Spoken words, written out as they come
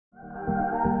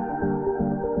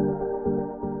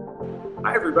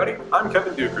Hi everybody, I'm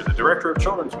Kevin Duker, the Director of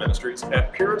Children's Ministries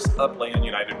at Pierce Upland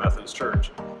United Methodist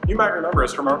Church. You might remember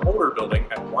us from our older building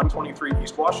at 123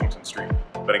 East Washington Street,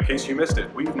 but in case you missed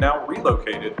it, we've now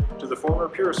relocated to the former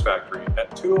Pierce factory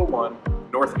at 201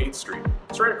 North 8th Street.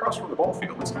 It's right across from the ball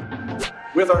fields.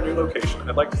 With our new location,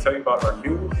 I'd like to tell you about our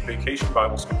new Vacation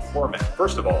Bible School format.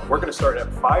 First of all, we're going to start at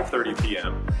 5:30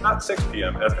 p.m., not 6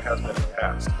 p.m. as it has been in the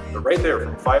past. But right there,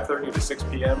 from 5:30 to 6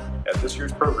 p.m. at this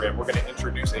year's program, we're going to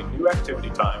introduce a new activity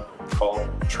time called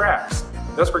Tracks.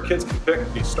 That's where kids can pick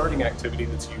a starting activity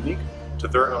that's unique to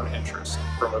their own interests.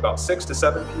 From about 6 to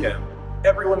 7 p.m.,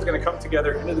 everyone's going to come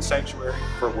together into the sanctuary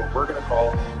for what we're going to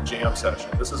call Jam Session.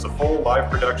 This is a full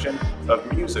live production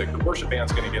of music. The worship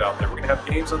band's going to get out there. We're going to have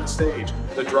games on the stage,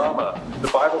 the drama, the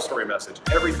Bible story message,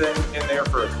 everything in there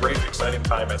for a great, exciting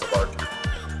time as a large group.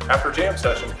 After Jam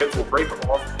Session, kids will break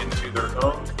off into their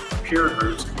own peer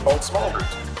groups called small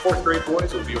groups. 4th grade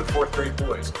boys will be with 4th grade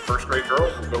boys. 1st grade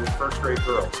girls will go with 1st grade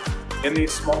girls. In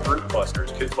these small group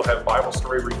clusters, kids will have Bible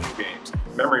story review games,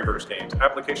 memory verse games,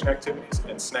 application activities,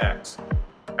 and snacks.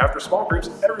 After small groups,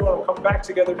 everyone will come back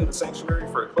together to the sanctuary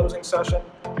for a closing session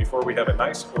before we have a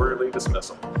nice orderly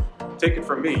dismissal. Take it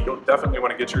from me, you'll definitely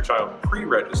want to get your child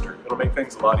pre-registered. It'll make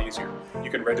things a lot easier. You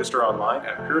can register online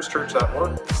at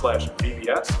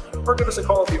piercechurch.org/VBS or give us a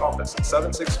call at the office at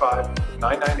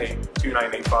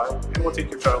 765-998-2985 and we'll take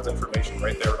your child's information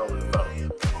right there over the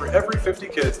phone. For every 50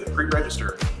 kids that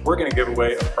pre-register, we're going to give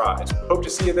away a prize. Hope to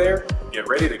see you there. Get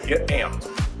ready to get amped.